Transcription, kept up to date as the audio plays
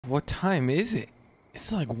what time is it?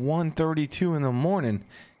 It's like 1:32 in the morning.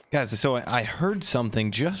 Guys, so I heard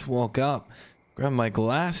something, just woke up, grabbed my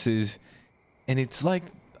glasses, and it's like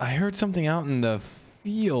I heard something out in the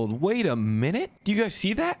field. Wait a minute. Do you guys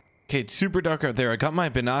see that? Okay, it's super dark out there. I got my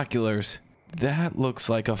binoculars. That looks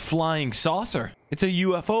like a flying saucer. It's a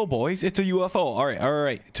UFO, boys. It's a UFO. All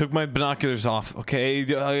right. Took my binoculars off. Okay,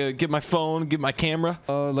 get my phone, get my camera.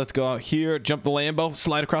 Let's go out here, jump the Lambo,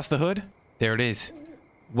 slide across the hood. There it is.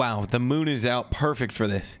 Wow, the moon is out. Perfect for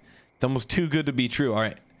this. It's almost too good to be true. All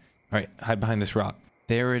right, hide behind this rock.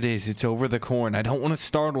 There it is. It's over the corn. I don't want to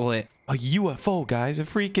startle it. A UFO, guys. A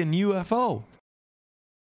freaking UFO.